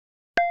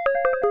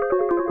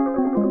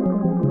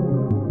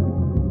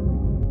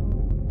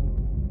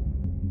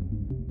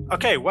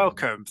Okay,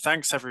 welcome.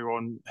 Thanks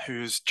everyone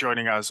who's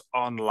joining us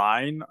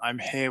online. I'm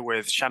here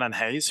with Shannon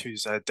Hayes,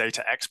 who's a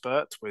data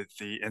expert with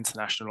the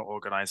International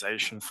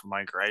Organization for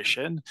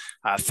Migration.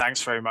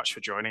 Thanks very much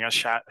for joining us,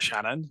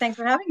 Shannon. Thanks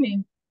for having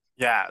me.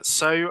 Yeah,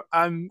 so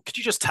could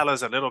you just tell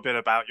us a little bit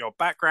about your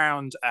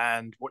background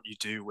and what you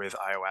do with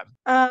IOM?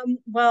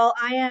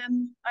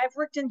 I've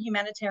worked in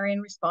humanitarian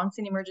response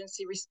and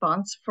emergency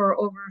response for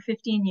over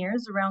 15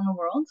 years around the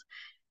world.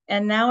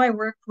 And now I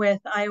work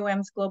with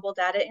IOM's Global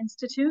Data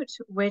Institute,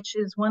 which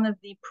is one of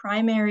the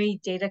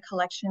primary data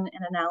collection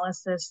and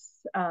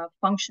analysis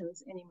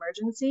functions in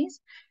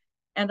emergencies.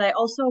 And I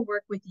also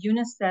work with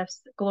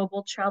UNICEF's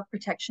Global Child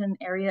Protection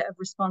Area of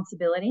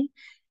Responsibility.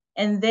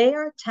 And they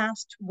are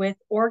tasked with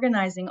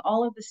organizing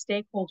all of the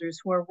stakeholders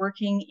who are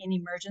working in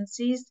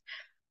emergencies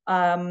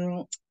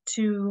um,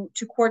 to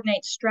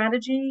coordinate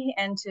strategy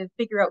and to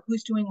figure out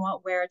who's doing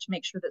what where to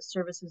make sure that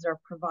services are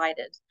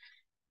provided.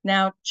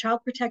 Now,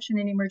 child protection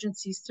and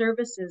emergency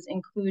services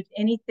include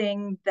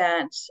anything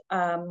that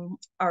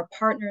our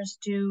partners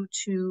do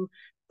to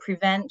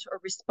prevent or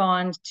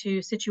respond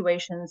to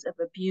situations of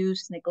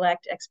abuse,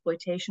 neglect,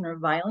 exploitation, or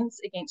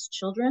violence against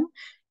children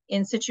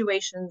in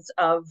situations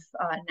of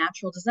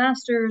natural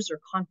disasters or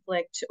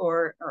conflict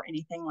or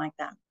anything like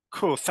that.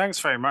 Cool, thanks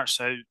very much.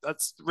 So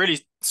that's really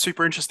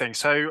super interesting.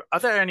 So, are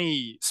there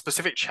any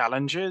specific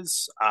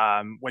challenges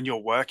when you're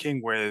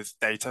working with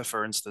data,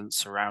 for instance,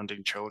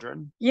 surrounding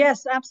children?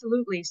 Yes,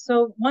 absolutely.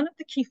 So, one of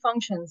the key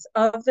functions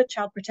of the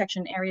child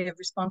protection area of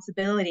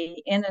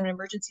responsibility in an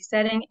emergency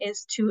setting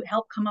is to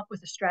help come up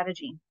with a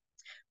strategy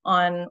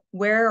on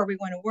where are we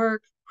going to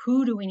work,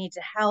 who do we need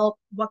to help,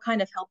 what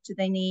kind of help do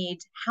they need,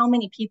 how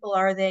many people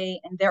are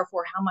they, and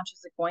therefore how much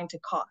is it going to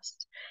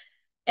cost.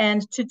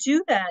 And to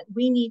do that,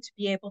 we need to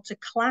be able to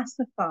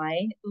classify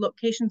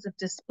locations of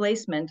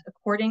displacement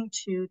according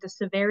to the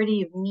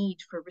severity of need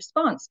for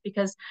response,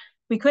 because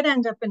we could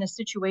end up in a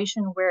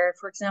situation where,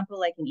 for example,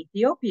 like in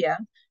Ethiopia,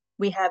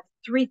 we have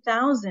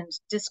 3,000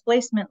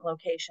 displacement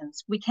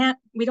locations. We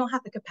don't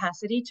have the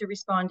capacity to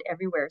respond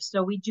everywhere.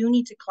 So we do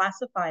need to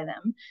classify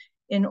them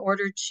in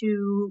order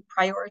to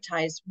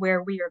prioritize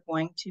where we are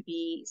going to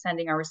be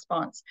sending our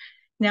response.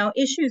 Now,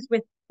 issues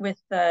with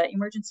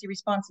emergency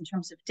response in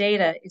terms of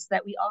data is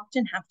that we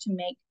often have to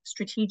make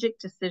strategic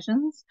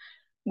decisions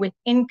with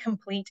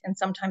incomplete and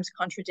sometimes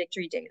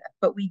contradictory data,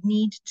 but we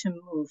need to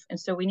move. And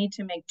so we need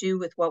to make do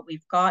with what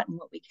we've got and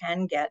what we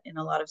can get in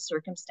a lot of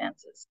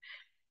circumstances.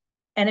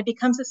 And it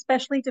becomes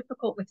especially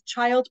difficult with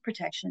child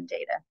protection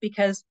data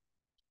because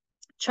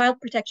child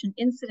protection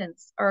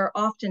incidents are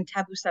often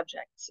taboo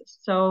subjects.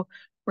 So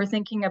we're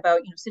thinking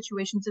about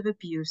situations of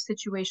abuse,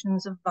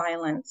 situations of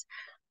violence,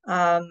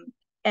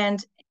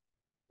 and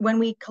when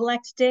we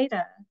collect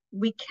data,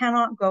 we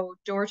cannot go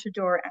door to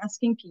door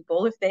asking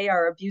people if they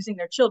are abusing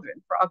their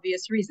children for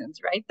obvious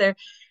reasons, right?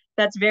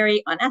 That's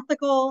very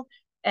unethical.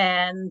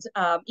 And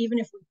even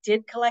if we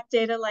did collect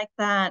data like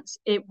that,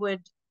 it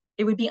would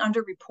be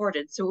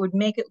underreported. So it would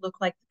make it look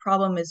like the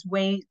problem is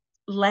way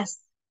less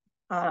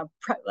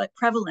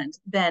prevalent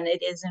than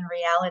it is in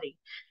reality.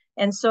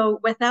 And so,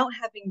 without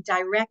having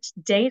direct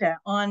data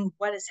on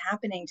what is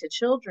happening to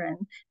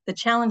children, the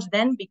challenge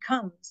then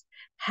becomes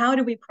how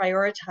do we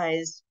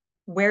prioritize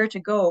where to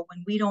go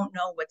when we don't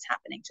know what's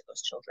happening to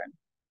those children?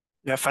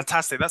 Yeah,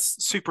 fantastic.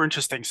 That's super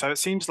interesting. So it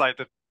seems like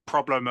the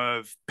problem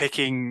of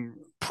picking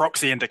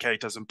proxy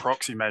indicators and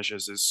proxy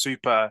measures is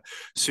super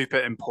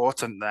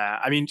important there.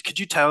 I mean, could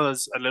you tell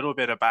us a little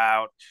bit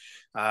about,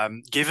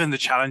 given the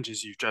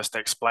challenges you've just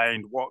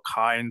explained, what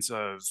kinds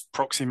of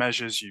proxy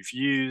measures you've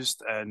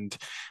used and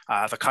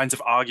the kinds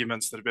of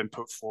arguments that have been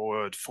put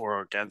forward for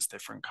or against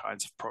different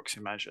kinds of proxy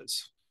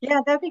measures? Yeah,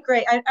 that'd be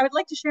great. I would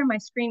like to share my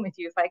screen with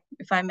you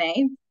if I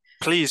may.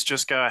 Please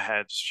just go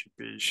ahead.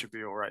 Should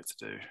be all right to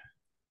do.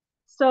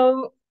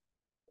 So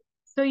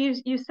so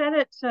you said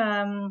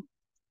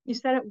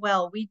it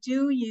well. We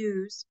do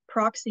use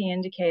proxy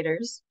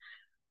indicators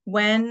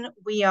when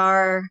we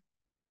are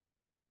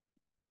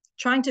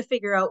trying to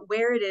figure out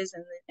where it is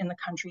in the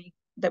country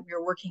that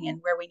we're working in,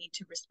 where we need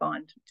to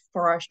respond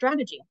for our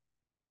strategy.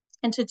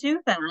 And to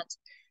do that,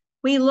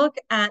 we look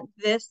at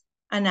this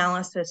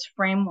analysis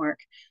framework.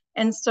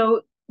 And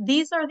so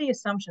these are the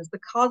assumptions. The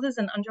causes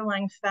and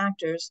underlying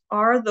factors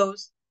are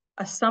those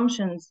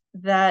assumptions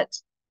that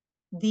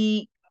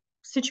the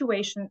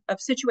situational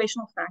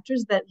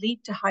factors that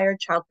lead to higher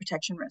child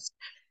protection risk.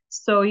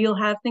 So you'll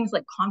have things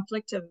like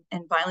conflict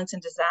and violence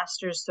and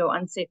disasters. So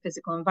unsafe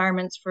physical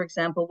environments, for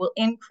example, will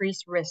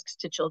increase risks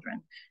to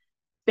children.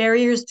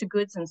 Barriers to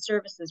goods and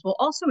services will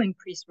also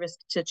increase risk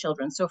to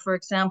children. So, for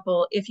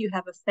example, if you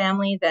have a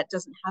family that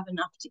doesn't have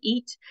enough to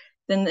eat,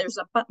 then there's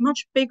a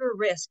much bigger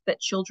risk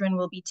that children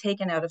will be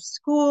taken out of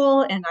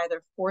school and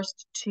either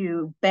forced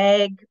to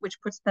beg,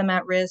 which puts them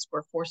at risk,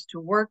 or forced to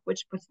work,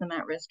 which puts them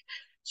at risk.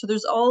 So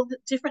there's all the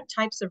different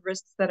types of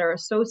risks that are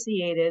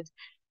associated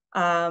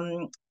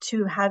to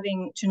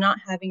not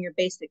having your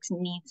basic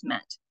needs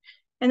met.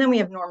 And then we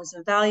have norms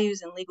and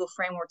values and legal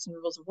frameworks and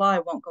rules of law. I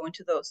won't go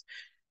into those.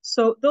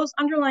 So those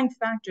underlying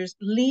factors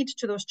lead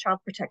to those child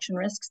protection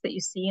risks that you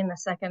see in the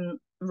second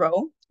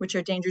row, which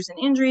are dangers and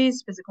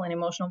injuries, physical and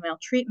emotional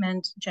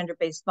maltreatment,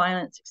 gender-based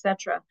violence,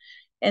 etc.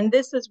 And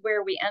this is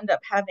where we end up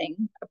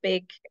having a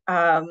big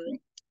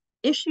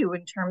issue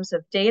in terms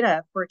of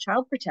data for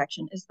child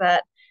protection, is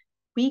that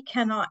we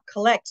cannot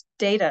collect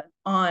data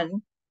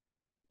on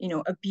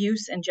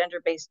abuse and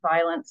gender-based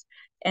violence,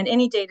 and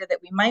any data that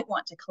we might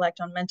want to collect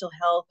on mental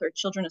health or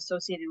children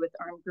associated with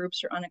armed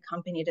groups or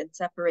unaccompanied and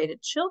separated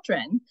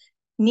children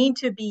need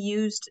to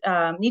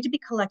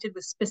be collected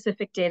with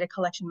specific data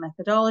collection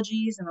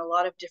methodologies and a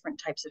lot of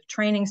different types of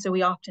training. So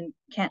we often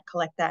can't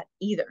collect that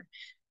either.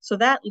 So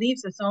that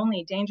leaves us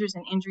only dangers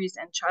and injuries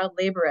and child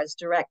labor as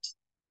direct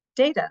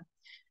data.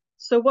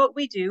 So what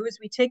we do is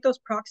we take those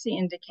proxy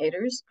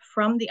indicators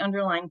from the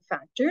underlying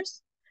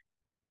factors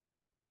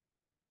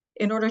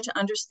in order to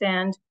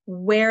understand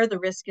where the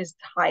risk is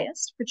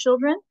highest for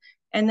children.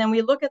 And then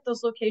we look at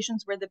those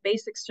locations where the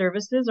basic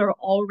services are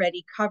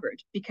already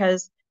covered,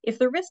 because if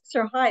the risks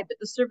are high, but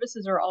the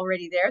services are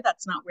already there,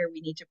 that's not where we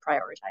need to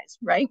prioritize,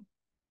 right?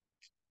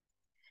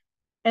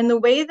 And the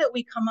way that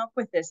we come up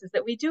with this is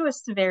that we do a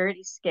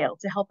severity scale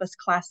to help us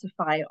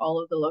classify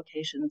all of the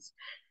locations.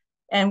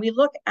 And we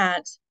look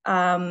at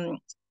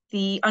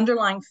the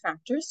underlying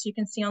factors. So you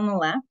can see on the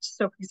left.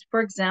 So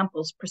for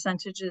example,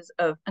 percentages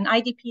of an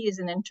IDP is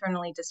an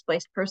internally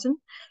displaced person.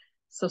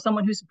 So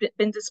someone who's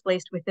been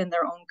displaced within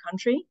their own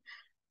country.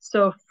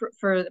 So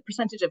for the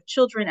percentage of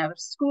children out of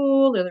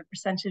school, or the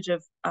percentage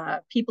of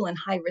people in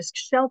high-risk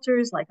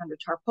shelters, like under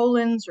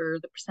tarpaulins, or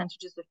the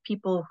percentages of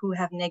people who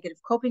have negative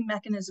coping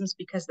mechanisms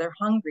because they're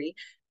hungry,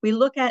 we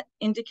look at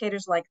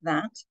indicators like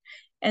that.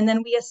 And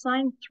then we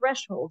assign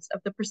thresholds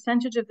of the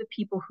percentage of the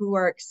people who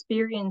are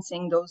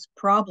experiencing those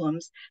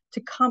problems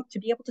to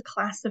be able to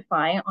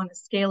classify on a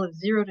scale of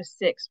 0 to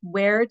 6,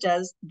 where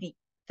does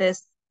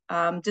this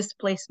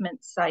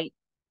displacement site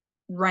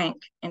rank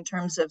in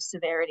terms of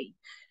severity.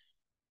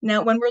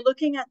 Now, when we're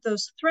looking at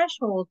those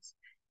thresholds,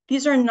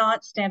 these are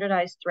not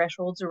standardized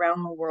thresholds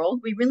around the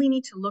world. We really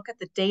need to look at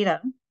the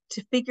data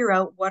to figure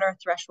out what our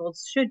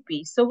thresholds should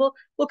be. So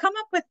we'll come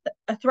up with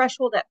a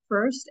threshold at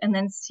first and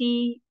then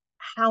see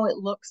how it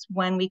looks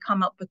when we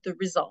come up with the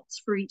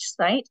results for each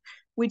site.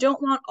 We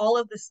don't want all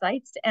of the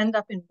sites to end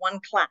up in one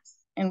class,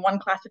 in one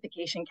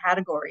classification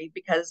category,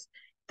 because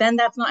then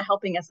that's not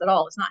helping us at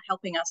all. It's not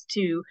helping us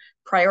to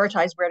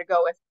prioritize where to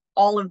go if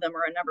all of them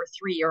are a number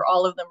 3 or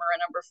all of them are a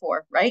number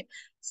 4, right?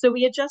 So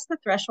we adjust the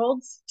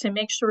thresholds to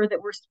make sure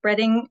that we're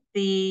spreading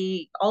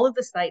all of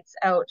the sites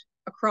out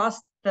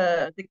across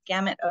the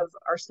gamut of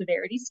our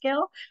severity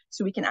scale,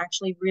 so we can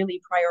actually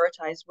really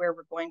prioritize where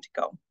we're going to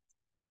go.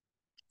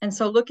 And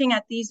so looking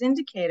at these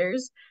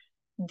indicators,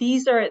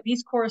 these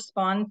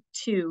correspond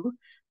to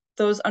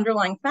those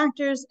underlying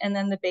factors and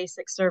then the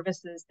basic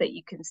services that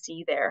you can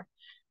see there.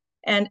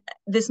 And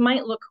this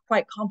might look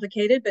quite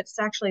complicated, but it's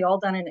actually all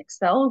done in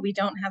Excel. We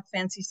don't have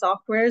fancy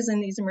softwares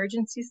in these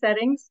emergency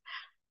settings.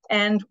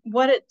 And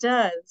what it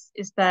does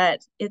is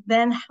that it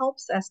then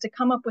helps us to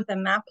come up with a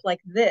map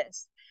like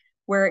this,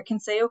 where it can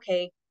say,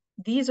 okay,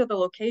 these are the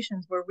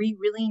locations where we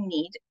really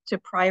need to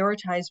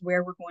prioritize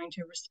where we're going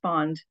to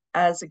respond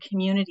as a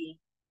community,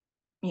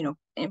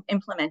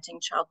 implementing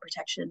child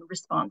protection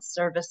response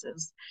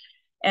services.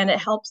 And it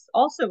helps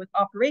also with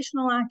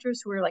operational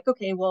actors who are like,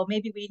 okay, well,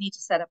 maybe we need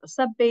to set up a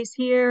sub base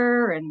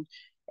here, and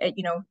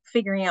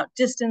figuring out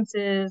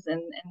distances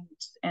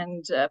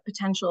and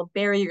potential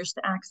barriers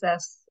to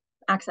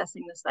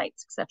accessing the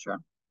sites, etc.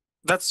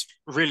 That's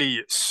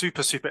really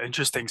super, super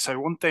interesting. So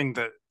one thing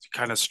that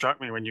kind of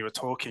struck me when you were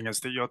talking is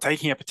that you're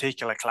taking a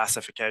particular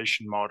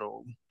classification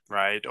model,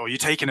 right? Or you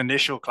take an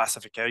initial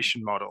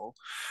classification model,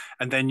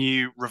 and then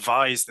you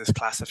revise this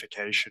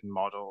classification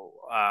model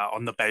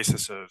on the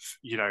basis of,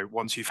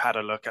 once you've had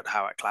a look at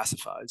how it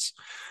classifies.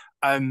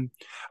 I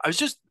was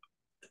just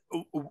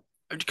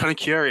kind of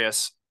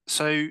curious.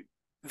 So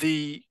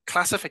the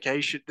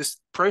classification, this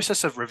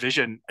process of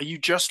revision, are you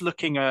just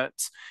looking at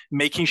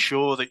making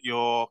sure that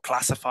you're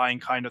classifying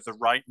kind of the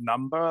right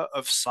number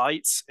of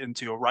sites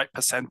into your right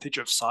percentage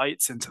of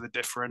sites into the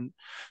different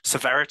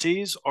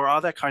severities, or are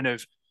there kind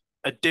of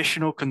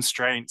additional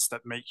constraints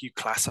that make you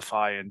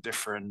classify in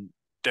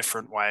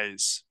different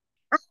ways?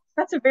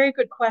 That's a very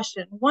good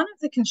question. One of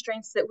the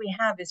constraints that we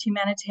have is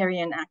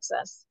humanitarian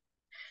access.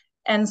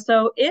 And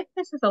so if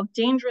this is a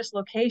dangerous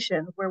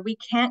location where we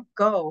can't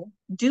go,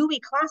 do we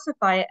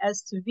classify it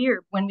as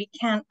severe when we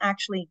can't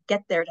actually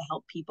get there to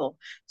help people?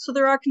 So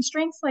there are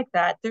constraints like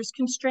that. There's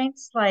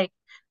constraints like,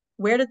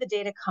 where did the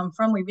data come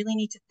from? We really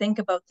need to think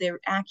about the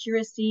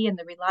accuracy and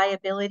the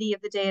reliability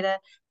of the data.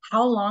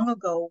 How long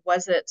ago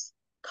was it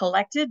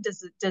collected?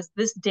 Does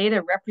this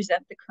data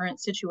represent the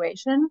current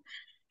situation?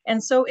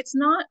 And so it's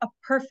not a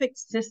perfect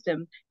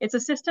system. It's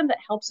a system that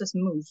helps us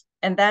move.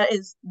 And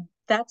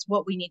that's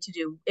what we need to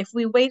do. If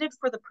we waited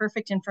for the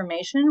perfect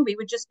information, we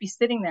would just be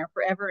sitting there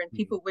forever and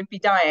people would be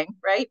dying,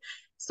 right?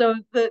 So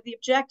the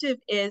objective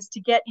is to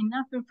get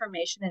enough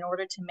information in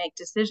order to make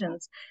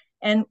decisions.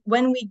 And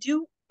when we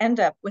do end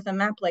up with a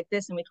map like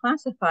this and we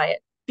classify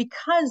it,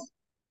 because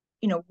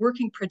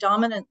working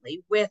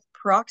predominantly with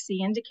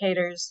proxy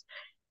indicators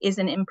is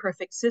an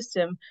imperfect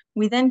system,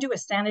 we then do a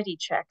sanity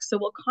check. So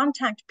we'll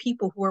contact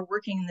people who are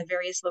working in the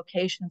various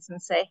locations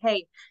and say,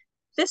 hey,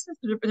 this is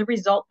the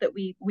result that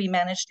we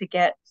managed to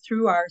get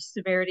through our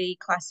severity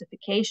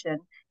classification.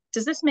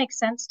 Does this make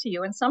sense to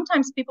you? And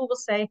sometimes people will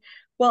say,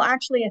 well,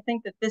 actually, I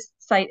think that this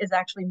site is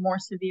actually more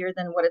severe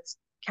than what it's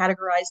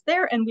categorized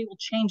there, and we will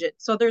change it.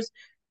 So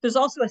there's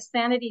also a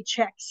sanity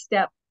check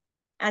step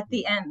at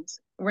the end.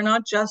 We're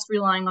not just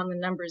relying on the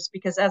numbers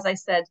because, as I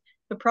said,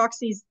 the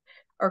proxies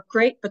are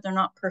great, but they're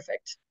not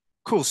perfect.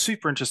 Cool,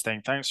 super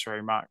interesting. Thanks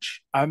very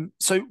much.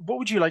 So what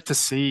would you like to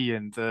see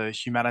in the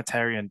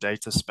humanitarian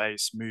data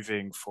space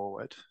moving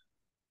forward?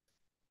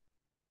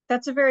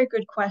 That's a very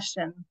good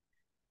question.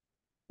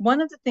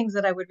 One of the things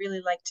that I would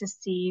really like to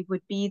see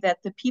would be that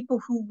the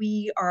people who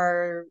we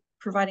are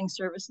providing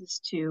services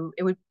to,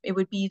 it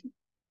would be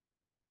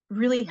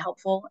really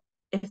helpful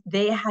if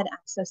they had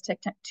access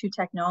to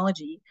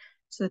technology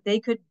so that they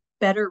could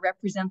better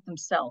represent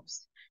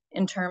themselves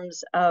in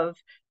terms of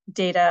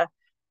data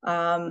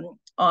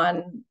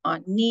on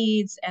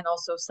needs and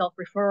also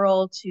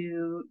self-referral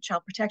to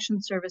child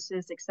protection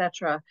services,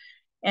 etc.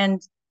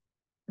 And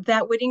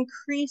that would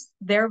increase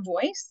their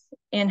voice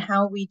in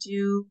how we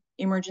do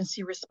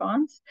emergency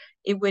response.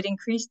 It would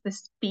increase the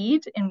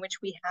speed in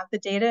which we have the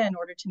data in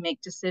order to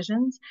make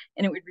decisions,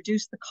 and it would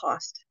reduce the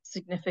cost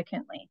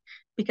significantly.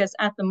 Because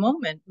at the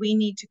moment, we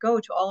need to go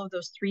to all of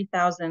those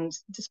 3,000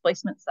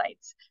 displacement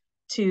sites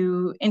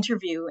to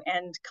interview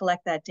and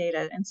collect that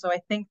data. And so I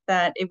think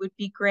that it would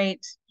be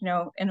great, in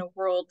a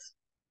world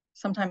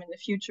sometime in the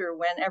future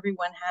when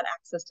everyone had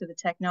access to the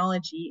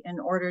technology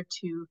in order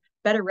to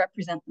better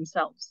represent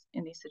themselves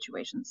in these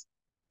situations.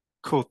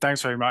 Cool,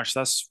 thanks very much.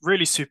 That's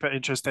really super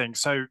interesting.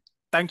 So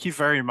thank you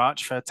very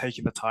much for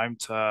taking the time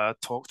to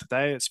talk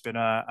today. It's been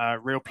a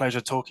real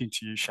pleasure talking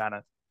to you,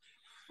 Shannon.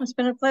 It's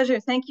been a pleasure.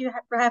 Thank you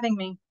for having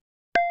me.